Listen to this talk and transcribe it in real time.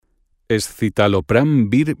Escitalopram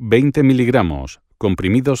VIR 20 mg,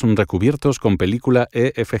 comprimidos recubiertos con película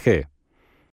EFG.